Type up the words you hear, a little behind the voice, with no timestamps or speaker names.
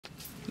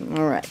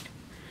All right.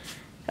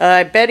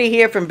 Betty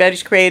here from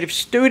Betty's Creative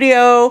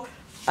Studio.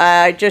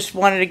 I just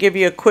wanted to give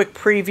you a quick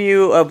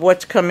preview of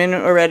what's come in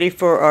already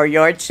for our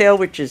yard sale,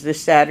 which is this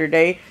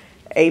Saturday,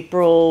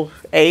 April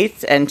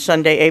 8th, and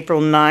Sunday,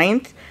 April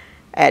 9th,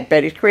 at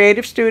Betty's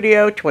Creative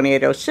Studio,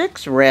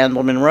 2806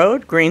 Randleman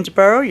Rd,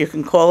 Greensboro. You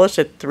can call us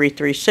at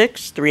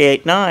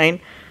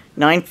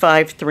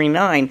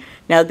 336-389-9539.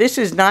 Now, this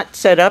is not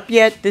set up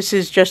yet. This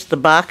is just the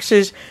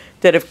boxes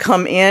that have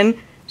come in.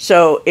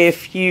 So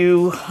if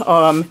you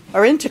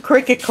are into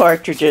Cricut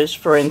cartridges,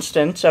 for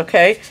instance,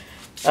 okay,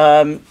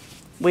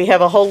 we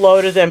have a whole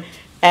load of them,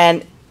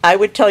 and I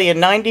would tell you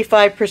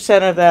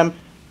 95% of them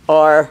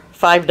are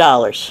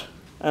 $5,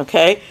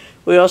 okay?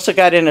 We also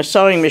got in a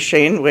sewing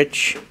machine,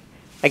 which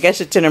I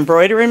guess it's an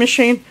embroidery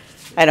machine.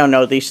 I don't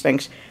know these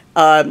things.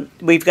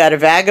 We've got a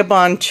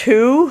Vagabond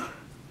 2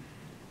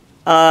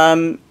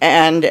 and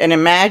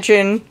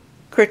an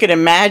Cricut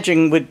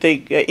Imagine with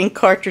the ink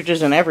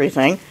cartridges and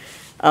everything.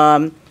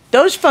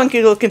 Those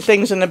funky looking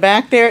things in the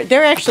back there,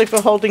 they're actually for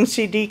holding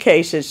CD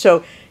cases.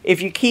 So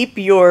if you keep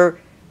your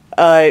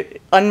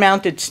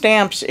unmounted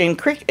stamps in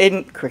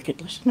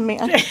Cricut, listen to me,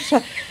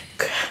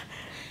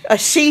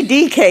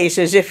 CD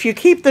cases, if you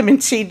keep them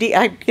in CD,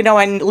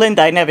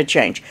 Linda, I never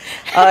change.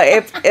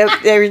 If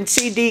they're in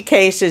CD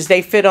cases,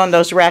 they fit on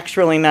those racks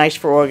really nice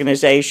for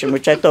organization,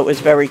 which I thought was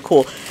very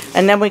cool.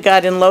 And then we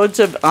got in loads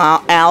of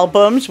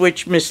albums,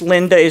 which Miss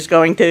Linda is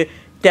going to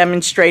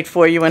demonstrate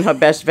for you in her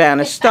best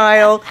Vanna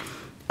style.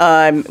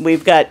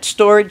 We've got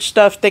storage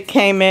stuff that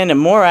came in and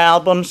more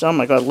albums. Oh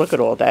my God, look at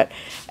all that.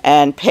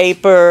 And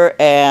paper,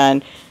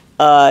 and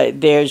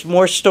there's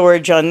more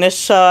storage on this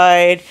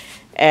side,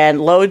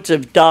 and loads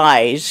of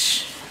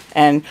dies,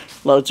 and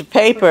loads of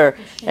paper,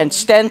 and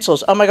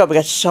stencils. Oh my God, we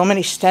got so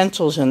many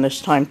stencils in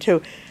this time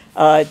too.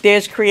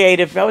 There's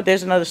creative, oh,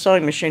 there's another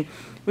sewing machine.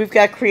 We've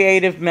got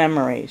Creative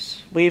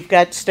Memories. We've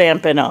got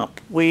Stampin' Up.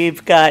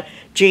 We've got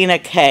Gina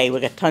K. We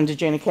got tons of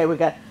Gina K. We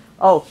got,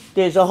 oh,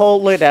 there's a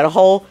whole, look at that, a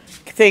whole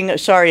thing,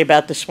 sorry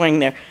about the swing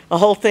there, a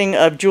whole thing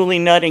of Julie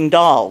Nutting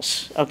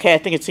dolls. Okay, I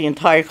think it's the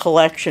entire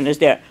collection is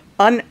there.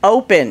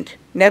 Unopened,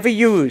 never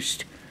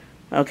used.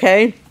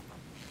 Okay?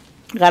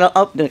 Got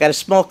a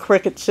small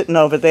Cricut sitting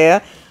over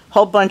there.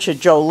 Whole bunch of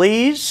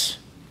Jolie's.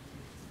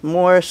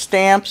 More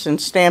stamps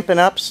and Stampin'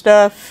 Up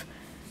stuff.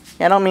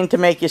 I don't mean to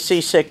make you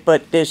seasick,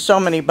 but there's so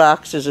many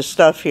boxes of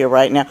stuff here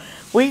right now.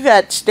 We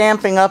got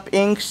Stampin' Up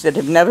inks that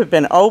have never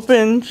been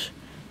opened.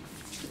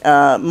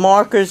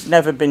 Markers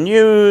never been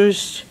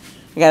used.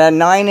 We got a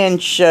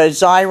 9-inch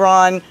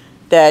Xyron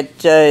that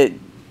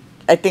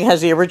I think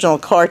has the original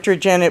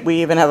cartridge in it.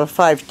 We even have a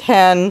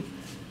 510.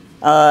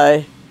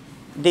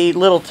 The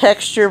little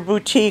texture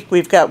boutique,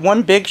 we've got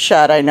one Big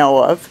Shot I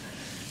know of.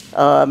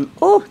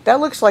 Oh,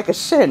 that looks like a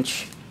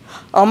cinch.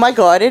 Oh my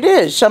God, it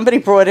is. Somebody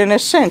brought in a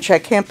cinch. I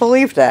can't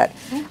believe that.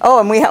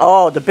 Oh, and we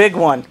have, the big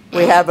one.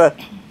 We have a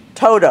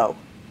Toto.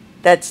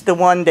 That's the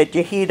one that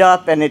you heat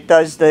up and it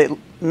does the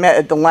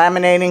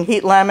laminating,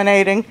 heat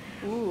laminating.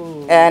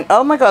 Ooh. And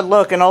oh my God,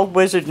 look, an old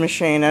Wizard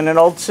machine and an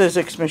old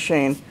Sizzix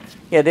machine.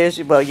 Yeah,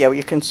 there's, well, yeah,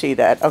 you can see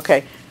that.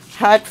 Okay.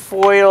 Hot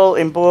foil,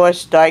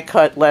 embossed, die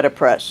cut,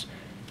 letterpress.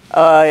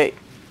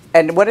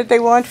 And what did they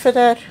want for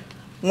that?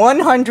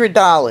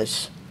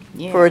 $100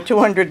 for a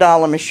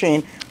 $200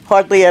 machine.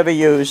 Hardly ever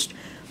used.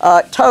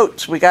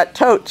 Totes. We got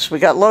totes. We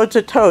got loads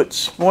of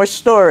totes. More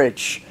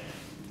storage.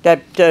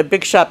 That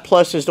Big Shot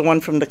Plus is the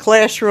one from the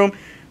classroom.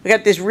 We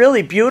got this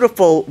really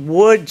beautiful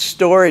wood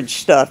storage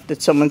stuff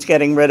that someone's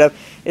getting rid of.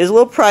 It's a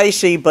little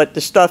pricey, but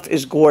the stuff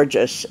is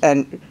gorgeous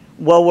and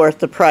well worth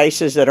the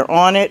prices that are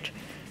on it.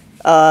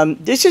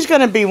 This is going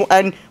to be,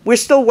 and we're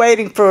still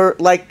waiting for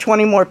like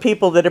 20 more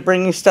people that are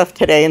bringing stuff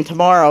today and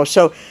tomorrow.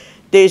 So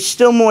there's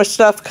still more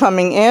stuff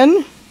coming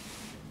in.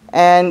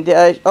 And,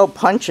 oh,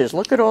 punches.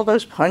 Look at all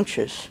those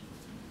punches.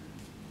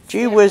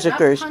 Gee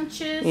whizzikers.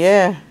 Punches.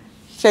 Yeah.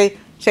 Say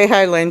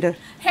hi, Linda.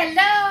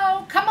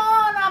 Hello. Come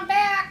on, I'm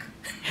back.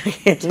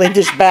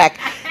 Linda's back.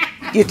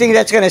 You think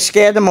that's going to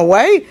scare them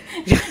away?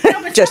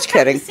 No, but just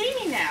kidding. See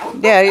me now.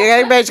 Yeah,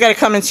 everybody's got to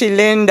come and see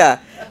Linda.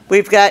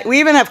 We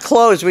even have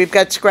clothes. We've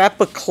got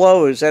scrapbook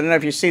clothes. I don't know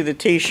if you see the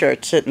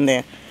T-shirt sitting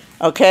there.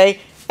 Okay?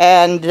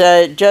 And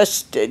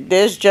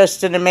there's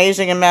just an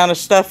amazing amount of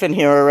stuff in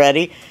here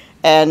already.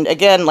 And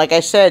again, like I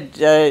said,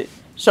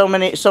 so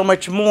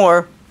much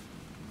more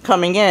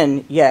coming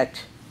in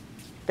yet.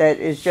 That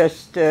is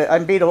just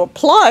unbeatable.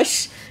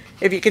 Plus,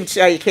 if you can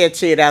see, you can't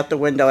see it out the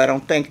window, I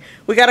don't think.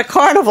 We got a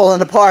carnival in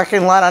the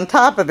parking lot on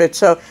top of it,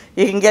 so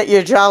you can get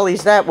your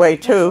jollies that way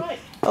too. Right.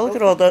 Oh, look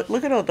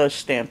at all those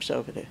stamps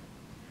over there,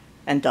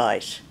 and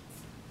dies.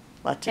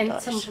 Lots of dies.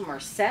 And some of them are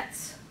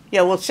sets.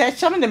 Yeah, well,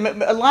 some of them,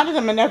 a lot of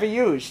them are never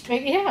used.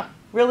 Yeah.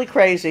 Really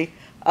crazy.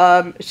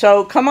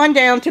 So come on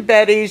down to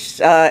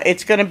Betty's.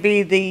 It's going to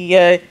be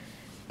the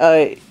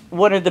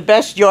one of the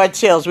best yard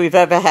sales we've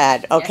ever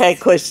had. Okay,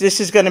 because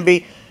this is going to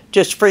be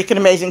just freaking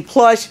amazing.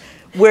 Plus,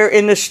 we're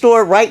in the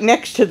store right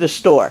next to the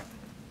store.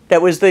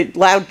 That was the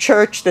loud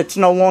church that's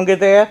no longer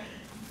there.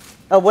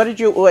 What did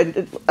you?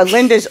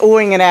 Linda's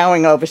oohing and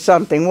ahhing over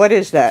something. What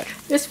is that?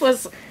 This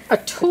was A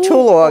tool,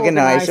 Tool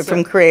organizer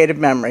from Creative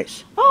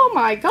Memories. Oh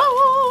my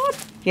God.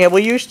 Yeah,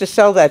 we used to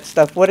sell that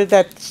stuff. What did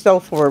that sell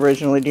for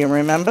originally? Do you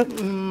remember?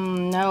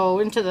 No,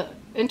 into the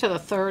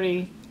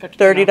 30.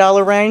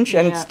 $30 range,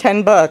 and Yeah. it's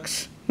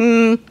 $10.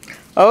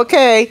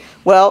 Okay.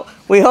 Well,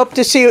 we hope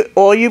to see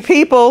all you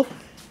people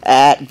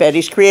at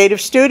Betty's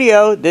Creative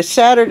Studio this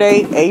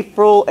Saturday,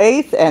 April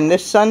 8th, and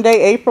this Sunday,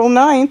 April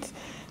 9th.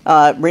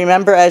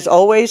 Remember, as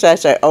always,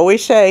 as I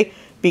always say,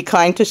 be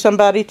kind to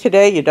somebody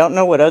today. You don't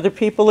know what other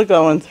people are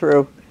going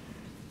through.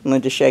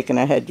 Linda's shaking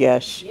her head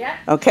yes. Yep.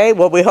 Okay,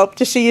 well, we hope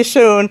to see you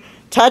soon.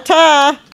 Ta-ta!